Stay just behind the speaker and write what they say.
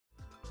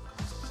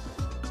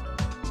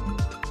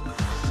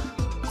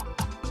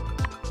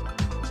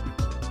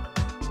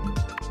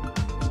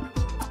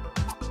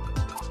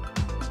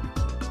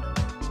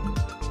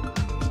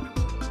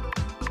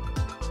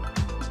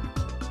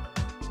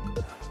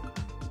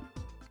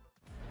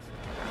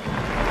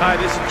Hi,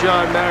 this is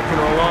John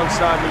McEnroe.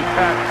 Alongside me,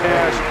 Pat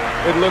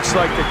Cash. It looks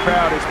like the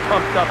crowd is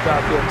pumped up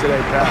out there today,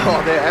 Pat.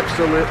 Oh, they're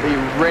absolutely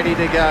ready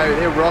to go.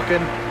 They're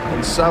rocking,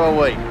 and so are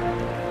we.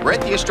 We're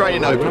at the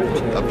Australian Open,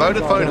 the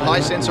Vodafone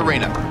Hisense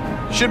Arena.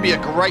 Should be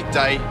a great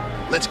day.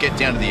 Let's get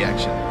down to the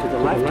action. To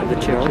the left of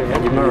the chair,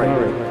 Andy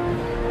Murray.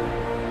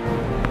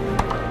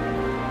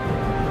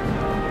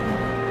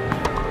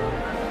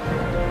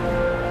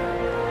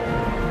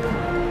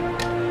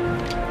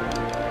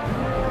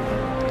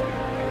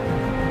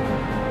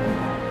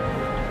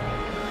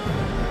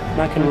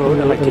 McEnroe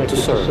elected to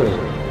serve.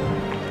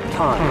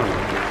 Time.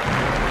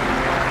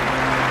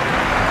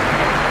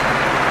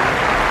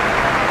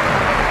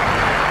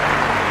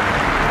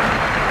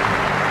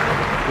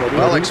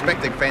 Well,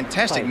 expect a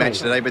fantastic match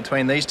today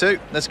between these two.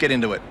 Let's get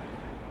into it.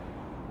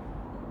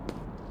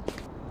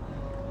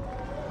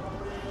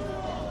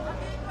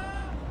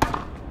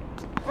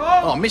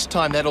 Oh,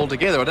 mistimed that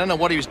altogether. I don't know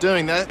what he was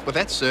doing with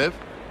that serve.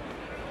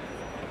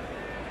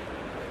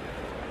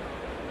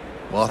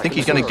 Well, I think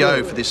he's going to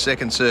go for this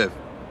second serve.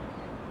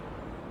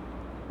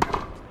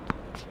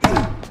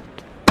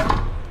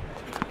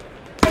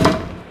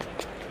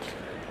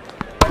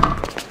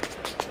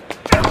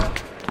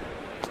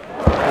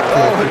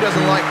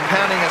 Doesn't like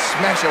pounding a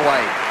smash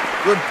away.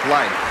 Good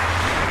play.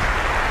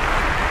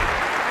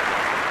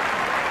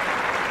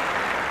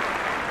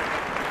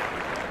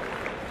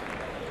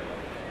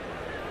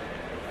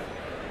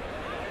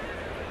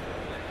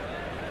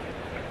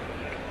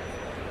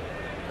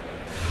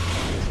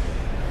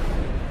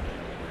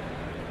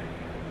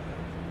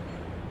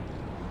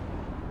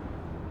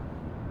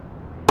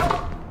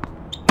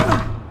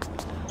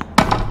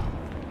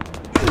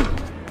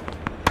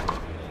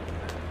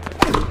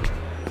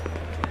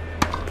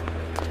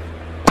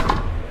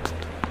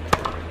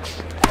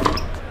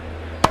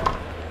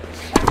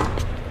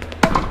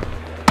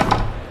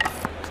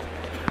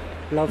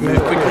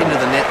 Move quickly into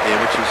the net there,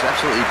 which is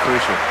absolutely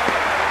crucial.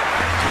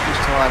 Took his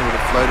time, would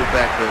have floated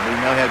back, but we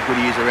know how good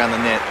he is around the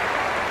net.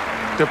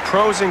 The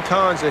pros and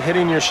cons of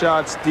hitting your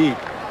shots deep.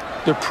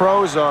 The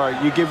pros are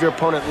you give your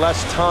opponent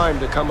less time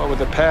to come up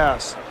with a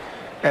pass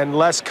and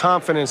less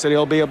confidence that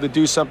he'll be able to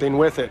do something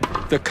with it.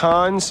 The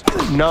cons,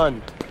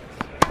 none.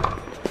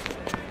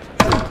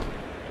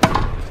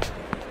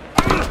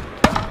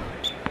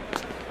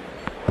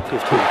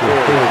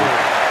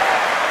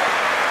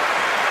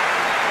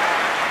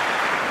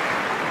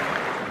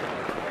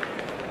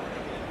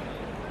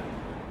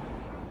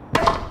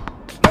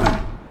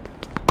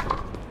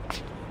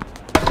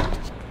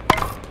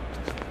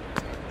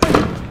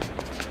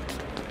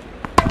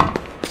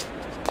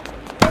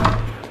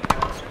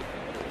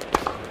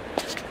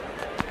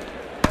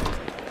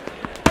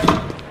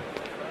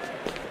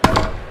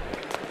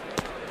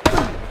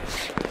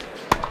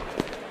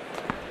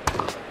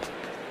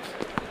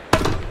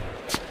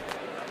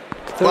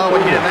 Well,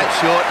 we're hitting that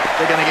short.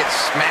 They're going to get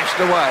smashed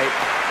away.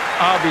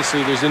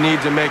 Obviously, there's a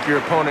need to make your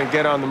opponent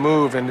get on the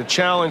move and to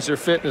challenge their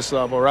fitness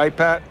level, right,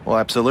 Pat? Well,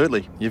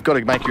 absolutely. You've got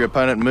to make your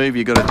opponent move.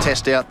 You've got to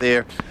test out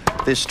their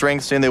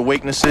strengths and their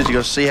weaknesses. You've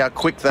got to see how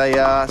quick they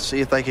are,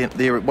 see if they can,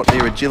 what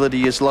their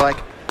agility is like.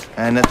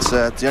 And that's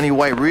the only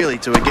way, really,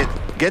 to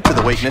get to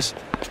the weakness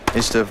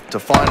is to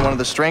find one of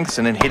the strengths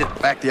and then hit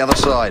it back the other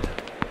side.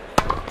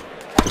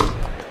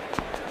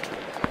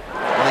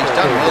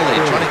 Done well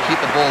there, trying to keep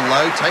the ball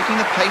low, taking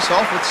the pace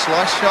off with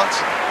slice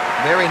shots.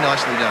 Very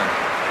nicely done.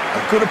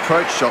 A good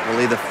approach shot will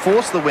either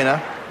force the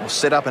winner or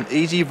set up an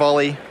easy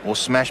volley or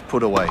smash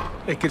put away.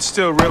 It could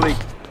still really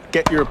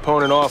get your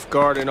opponent off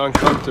guard and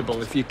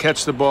uncomfortable. If you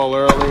catch the ball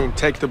early and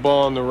take the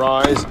ball on the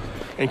rise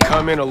and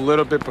come in a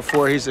little bit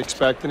before he's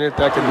expecting it,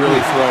 that could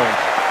really throw him.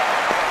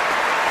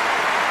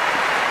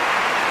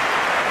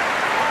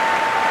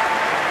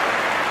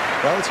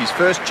 Well, it's his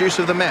first juice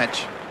of the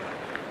match.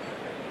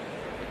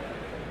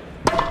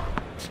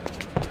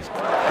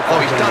 Oh,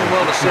 he's done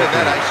well to serve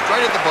that ace,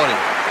 straight at the body.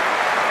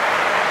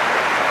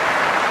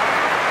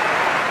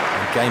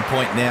 And game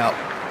point now.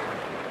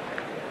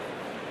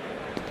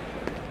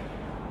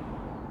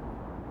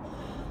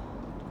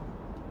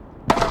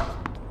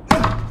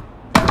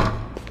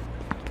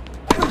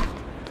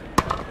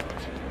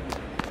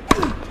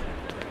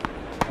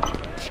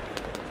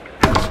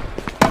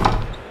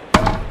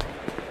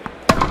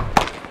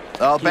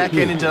 Oh, back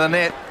end into the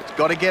net. It's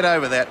got to get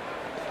over that.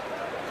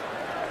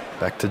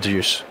 Back to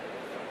deuce.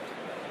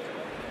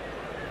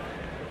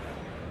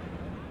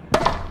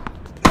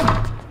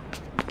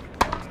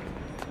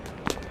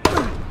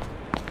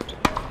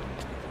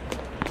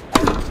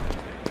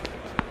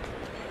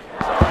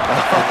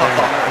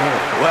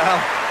 Well,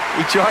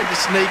 he tried to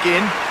sneak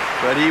in,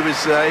 but he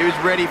was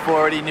ready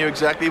for it. He knew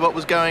exactly what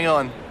was going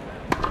on.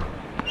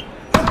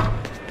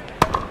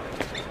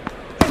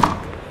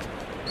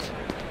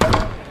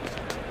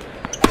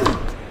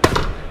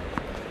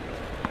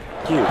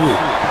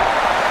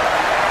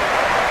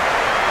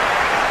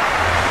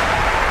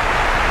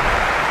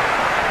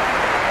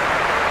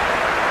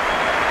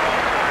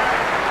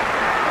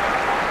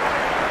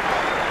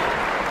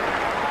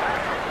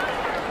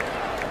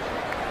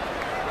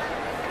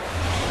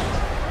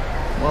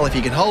 Well, if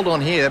you can hold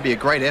on here, that'd be a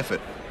great effort.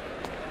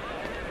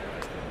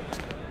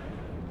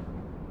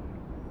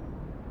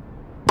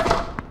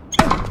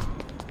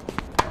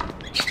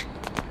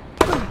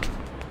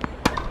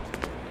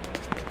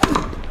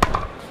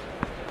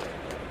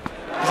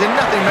 Is there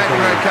nothing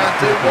MCENROE can't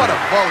do? What a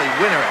volley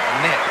winner at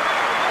the net.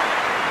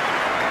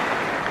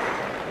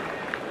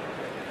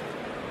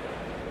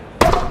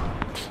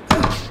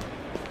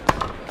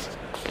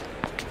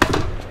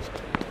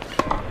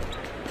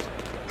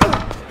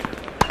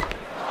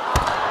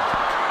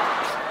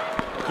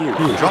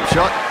 Drop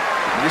shot,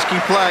 risky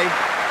play,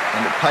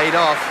 and it paid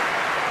off.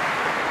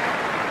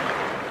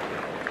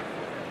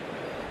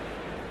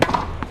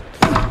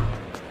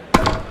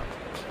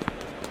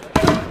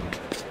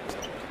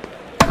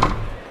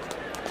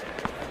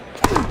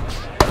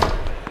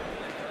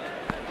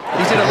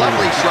 He's hit a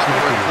lovely shot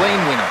for a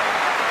clean winner.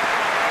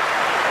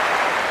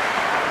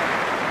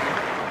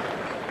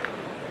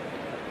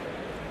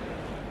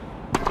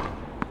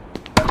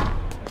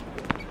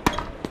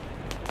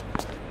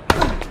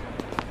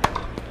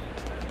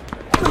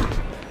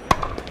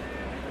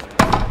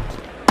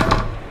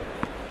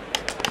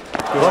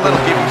 Well,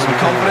 that'll give him some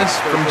confidence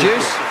from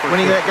Juice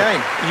winning that game.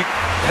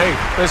 Hey,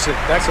 listen,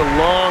 that's a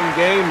long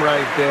game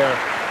right there.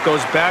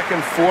 Goes back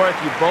and forth.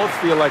 You both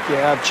feel like you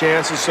have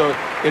chances. So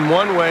in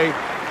one way,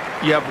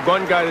 you have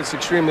one guy that's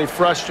extremely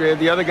frustrated,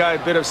 the other guy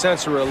a bit of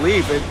sense of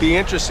relief. It'd be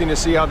interesting to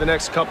see how the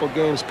next couple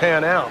games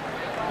pan out.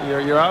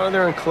 You're out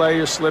there in clay,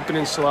 you're slipping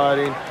and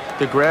sliding.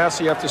 The grass,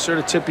 you have to sort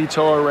of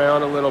tippy-toe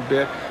around a little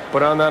bit.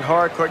 But on that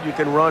hard court, you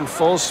can run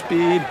full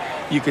speed.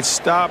 You could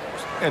stop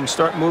and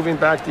start moving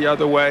back the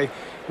other way.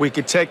 We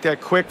could take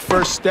that quick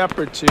first step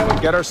or two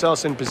and get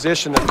ourselves in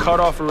position to cut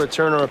off a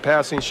return or a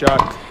passing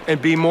shot and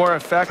be more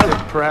effective,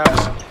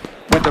 perhaps,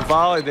 with the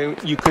volley than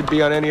you could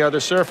be on any other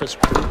surface.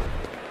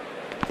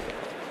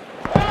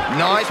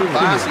 Nice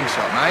passing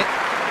shot, mate.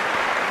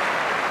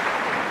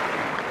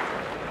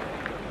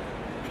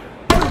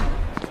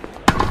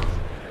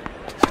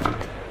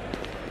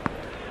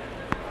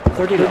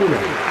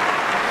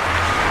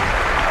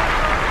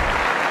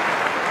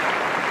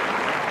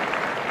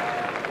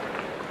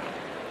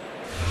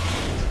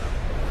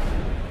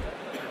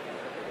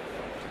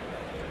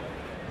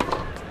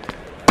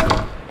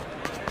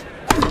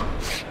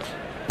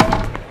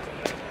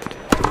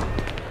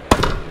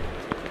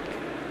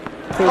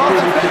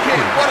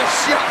 What a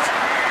shot!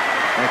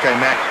 Okay,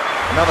 Mac,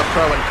 another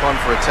pro and con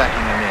for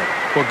attacking the net.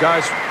 Well,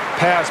 guys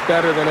pass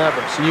better than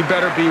ever, so you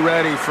better be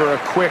ready for a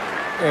quick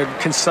and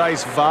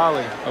concise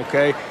volley,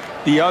 okay?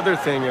 The other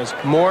thing is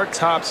more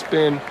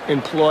topspin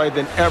employed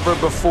than ever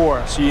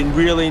before, so you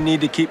really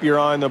need to keep your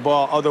eye on the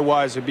ball,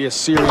 otherwise it'd be a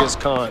serious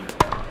con.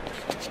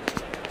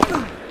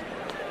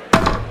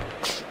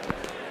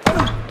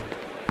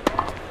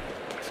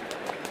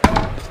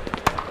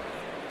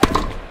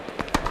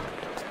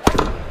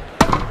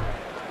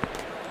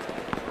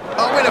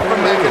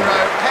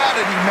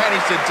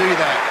 To do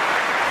that.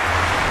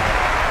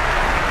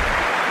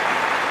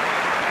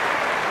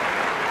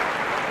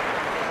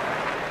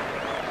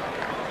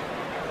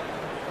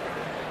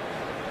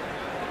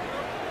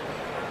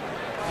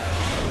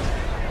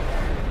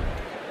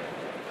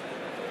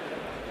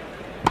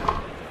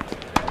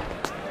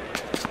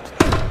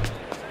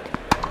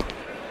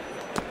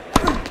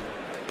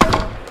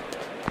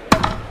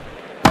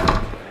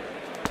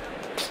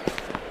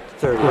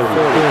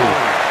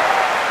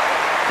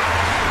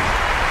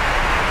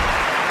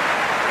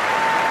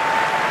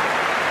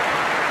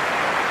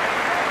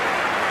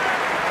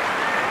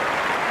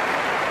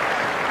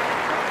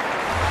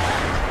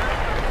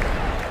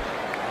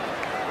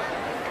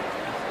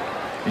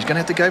 He's going to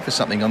have to go for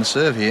something on the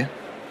serve here.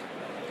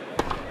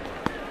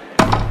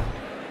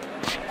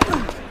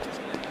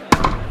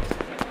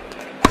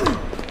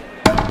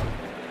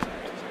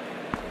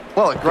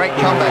 Well, a great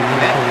comeback in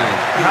that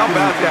game. How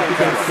about that? We've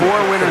got 4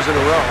 winners in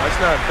a row. That's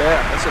not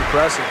bad. That's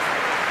impressive.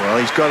 Well,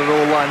 he's got it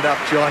all lined up,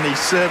 John. He's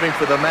serving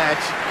for the match.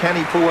 Can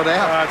he pull it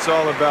out? It's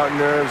all about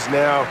nerves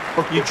now.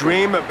 You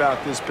dream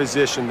about this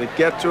position, to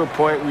get to a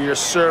point where you're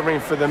serving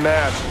for the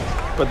match.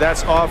 But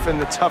that's often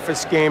the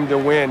toughest game to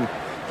win.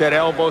 That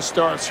elbow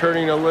starts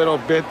hurting a little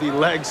bit, the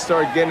legs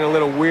start getting a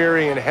little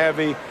weary and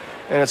heavy,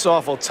 and it's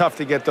awful tough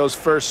to get those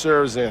first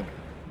serves in.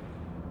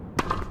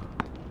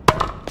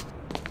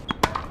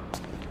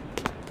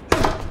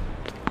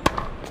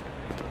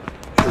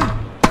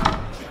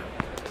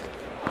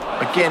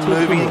 Again,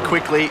 moving in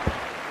quickly,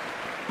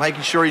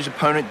 making sure his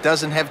opponent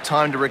doesn't have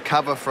time to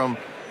recover from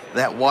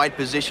that wide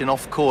position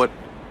off court.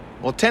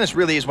 Well, tennis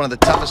really is one of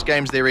the toughest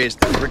games there is.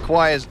 It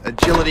requires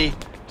agility,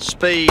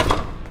 speed,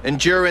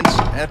 endurance,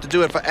 and have to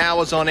do it for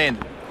hours on end.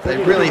 They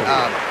really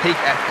are peak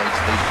athletes,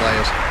 these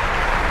players.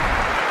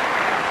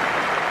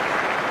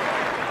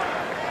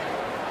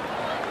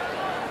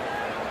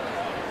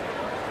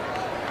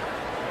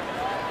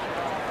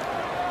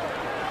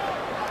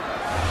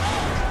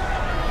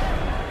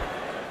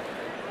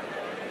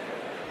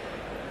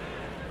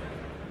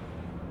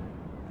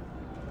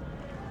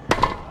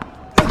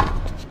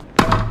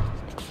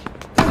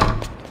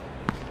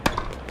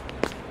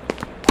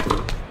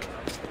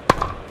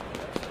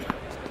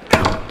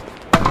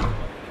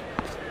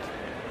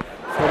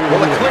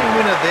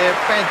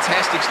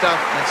 fantastic stuff.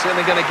 And it's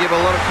certainly going to give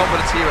a lot of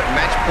confidence here at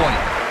match point.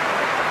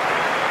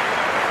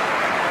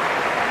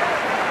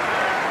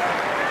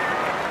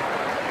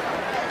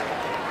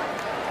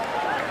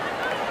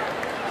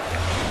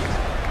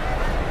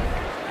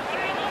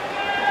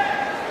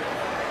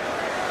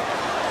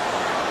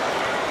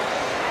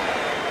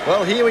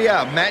 Well, here we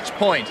are, match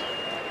point.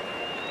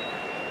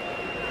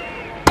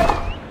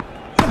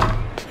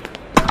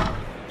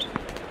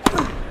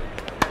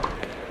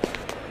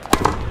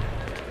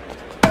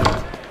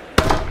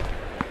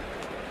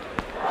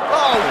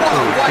 Oh, what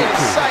a way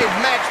to save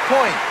match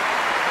point.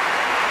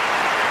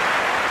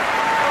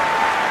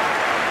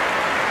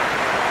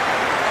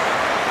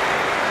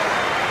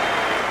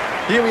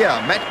 Here we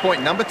are, match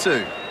point number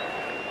 2.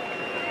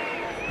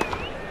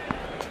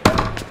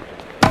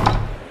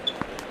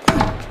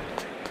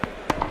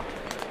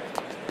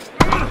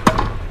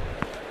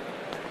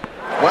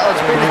 Well,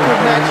 it's been a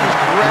good match. He's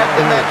grabbed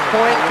the match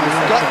point.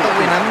 He's got the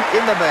winner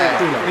in the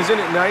bag. Isn't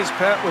it nice,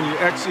 Pat, when you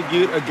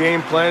execute a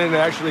game plan and it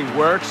actually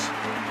works?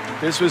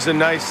 This was a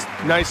nice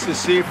to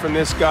see from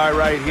this guy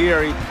right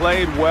here. He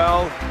played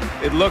well.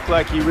 It looked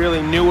like he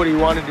really knew what he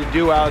wanted to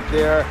do out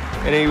there,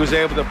 and he was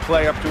able to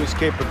play up to his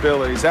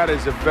capabilities. That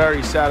is a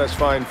very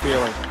satisfying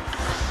feeling.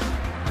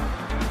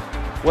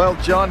 Well,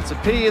 John, it's a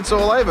pity it's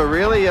all over,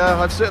 really.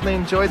 I've certainly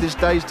enjoyed this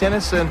day's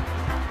tennis and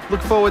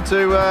look forward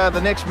to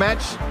the next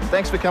match.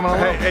 Thanks for coming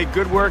along. Hey,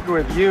 good working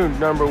with you,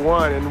 number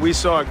one. And we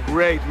saw a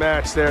great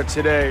match there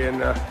today,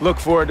 and look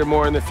forward to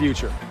more in the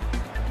future.